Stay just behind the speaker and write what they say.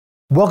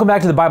Welcome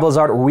back to The Bible is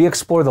Art, where we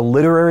explore the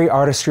literary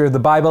artistry of the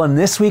Bible. And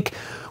this week,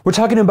 we're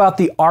talking about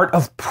the art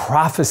of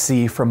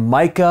prophecy from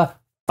Micah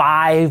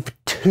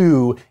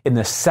 5:2 in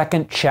the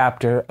second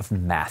chapter of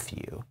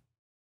Matthew.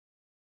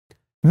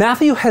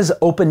 Matthew has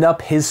opened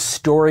up his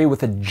story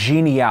with a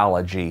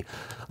genealogy,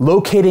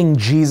 locating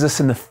Jesus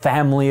in the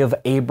family of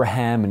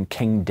Abraham and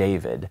King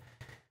David.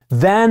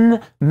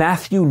 Then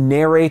Matthew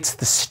narrates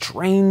the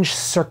strange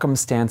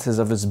circumstances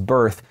of his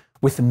birth,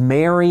 with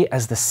Mary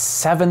as the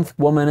seventh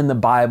woman in the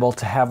Bible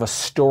to have a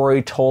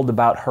story told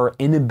about her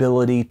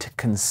inability to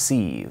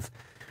conceive.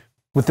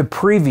 With the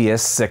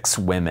previous 6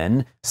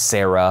 women,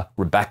 Sarah,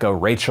 Rebekah,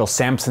 Rachel,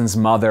 Samson's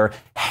mother,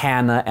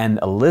 Hannah, and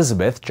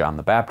Elisabeth, John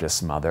the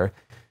Baptist's mother,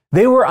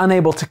 they were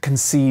unable to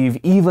conceive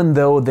even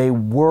though they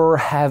were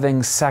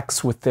having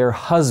sex with their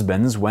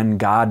husbands when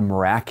God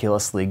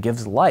miraculously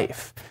gives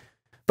life.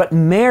 But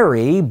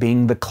Mary,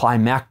 being the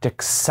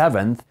climactic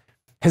 7th,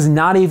 has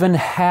not even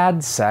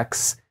had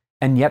sex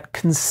and yet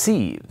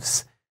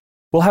conceives.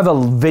 We'll have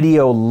a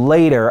video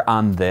later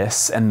on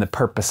this and the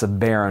purpose of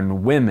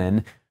barren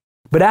women,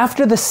 but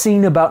after the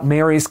scene about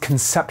Mary's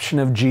conception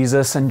of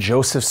Jesus and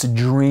Joseph's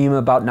dream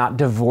about not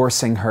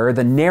divorcing her,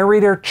 the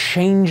narrator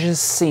changes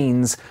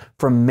scenes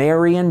from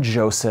Mary and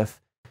Joseph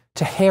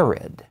to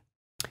Herod.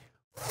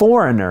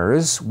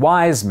 Foreigners,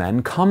 wise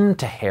men, come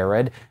to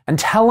Herod and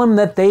tell him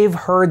that they've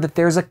heard that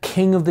there's a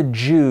king of the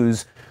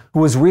Jews who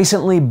was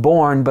recently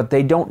born, but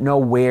they don't know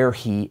where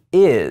he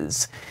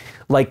is.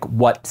 Like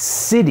what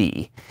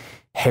city?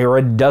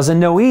 Herod doesn't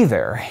know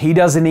either. He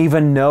doesn't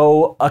even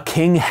know a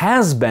king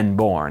has been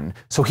born.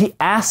 So he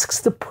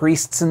asks the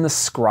priests and the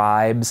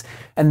scribes,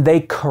 and they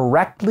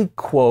correctly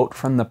quote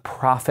from the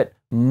prophet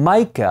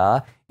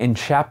Micah in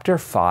chapter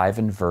 5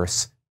 and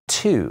verse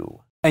 2.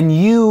 And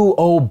you,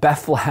 O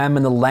Bethlehem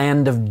in the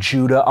land of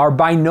Judah, are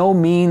by no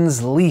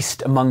means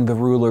least among the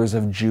rulers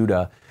of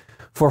Judah,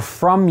 for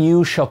from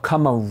you shall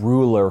come a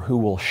ruler who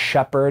will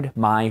shepherd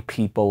my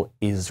people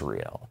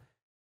Israel.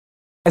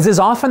 As is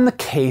often the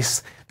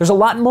case, there's a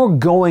lot more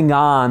going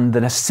on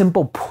than a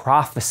simple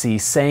prophecy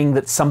saying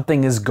that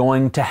something is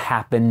going to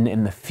happen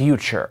in the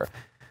future.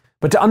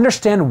 But to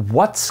understand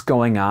what's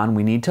going on,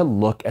 we need to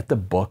look at the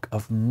book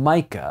of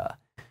Micah.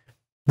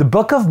 The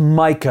book of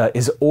Micah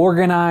is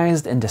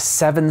organized into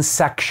 7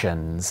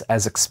 sections,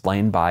 as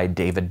explained by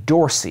David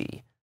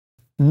Dorsey.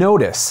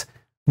 Notice,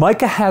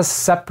 Micah has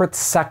separate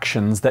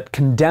sections that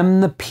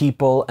condemn the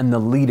people and the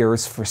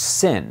leaders for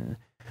sin.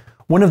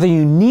 One of the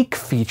unique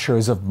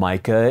features of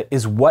Micah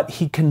is what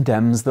he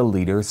condemns the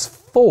leaders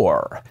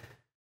for.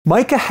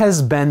 Micah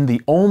has been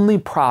the only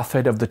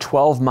prophet of the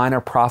 12 minor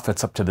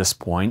prophets up to this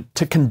point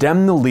to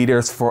condemn the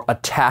leaders for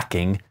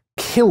attacking,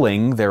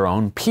 killing their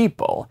own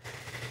people.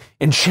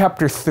 In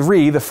chapter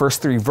 3, the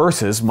first 3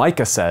 verses,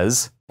 Micah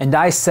says, "And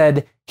I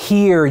said,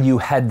 hear, you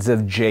heads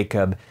of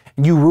Jacob,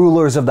 and you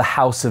rulers of the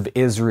house of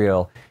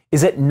Israel.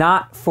 Is it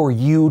not for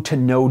you to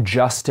know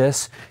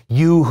justice,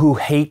 you who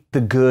hate the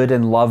good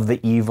and love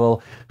the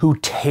evil, who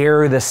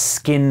tear the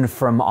skin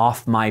from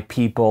off my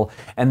people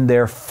and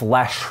their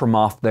flesh from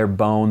off their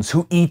bones,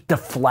 who eat the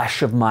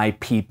flesh of my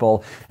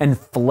people and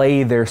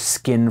flay their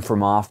skin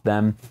from off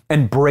them,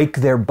 and break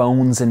their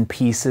bones in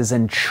pieces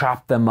and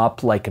chop them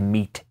up like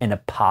meat in a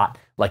pot,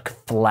 like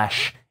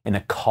flesh in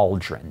a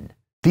cauldron?"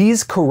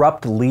 These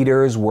corrupt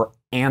leaders were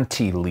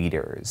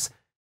anti-leaders.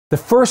 The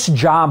first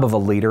job of a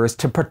leader is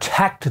to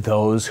protect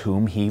those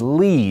whom he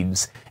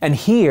leads, and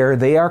here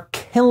they are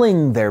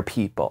killing their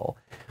people.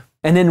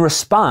 And in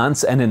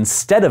response, and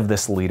instead of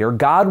this leader,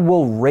 God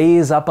will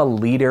raise up a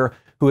leader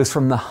who is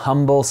from the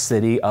humble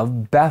city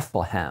of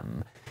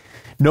Bethlehem.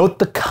 Note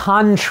the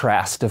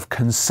contrast of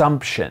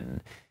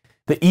consumption.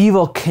 The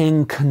evil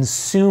king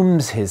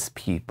consumes his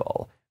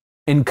people.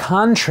 In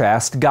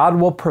contrast, God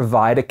will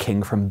provide a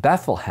king from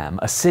Bethlehem,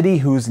 a city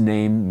whose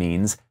name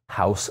means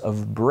house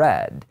of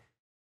bread.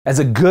 As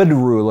a good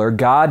ruler,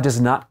 God does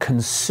not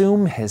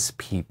consume his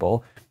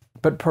people,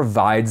 but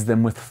provides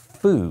them with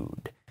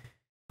food.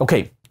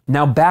 Okay,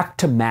 now back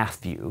to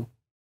Matthew.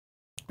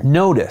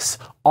 Notice,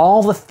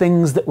 all the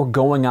things that were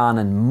going on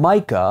in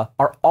Micah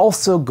are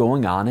also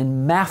going on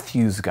in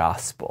Matthew's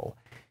gospel.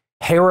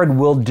 Herod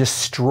will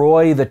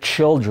destroy the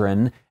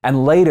children,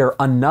 and later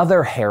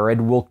another Herod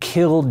will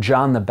kill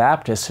John the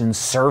Baptist and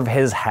serve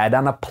his head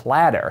on a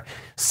platter,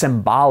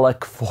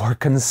 symbolic for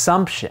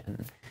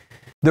consumption.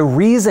 The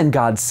reason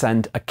God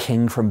sent a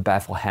king from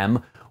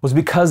Bethlehem was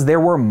because there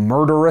were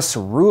murderous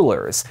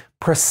rulers,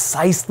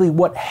 precisely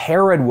what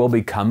Herod will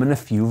become in a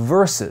few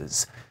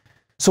verses.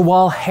 So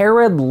while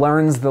Herod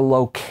learns the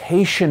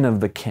location of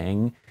the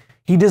king,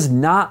 he does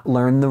not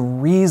learn the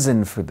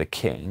reason for the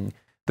king,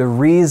 the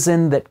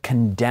reason that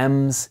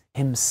condemns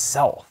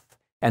himself.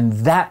 And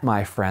that,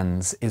 my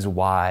friends, is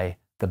why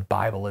the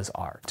Bible is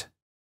art.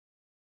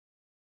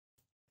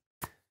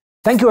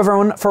 Thank you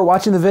everyone for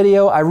watching the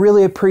video. I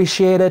really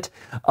appreciate it.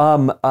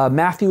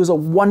 Matthew is a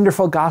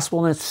wonderful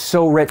gospel and it's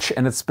so rich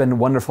and it's been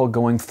wonderful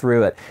going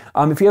through it.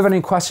 If you have any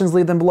questions,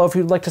 leave them below. If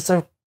you'd like to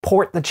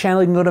support the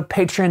channel, you can go to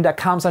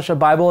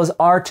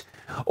patreon.com/thebibleisart.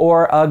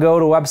 or go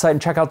to a website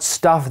and check out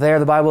stuff there,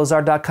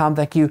 thebibleisart.com.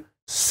 Thank you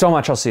so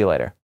much. I'll see you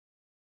later.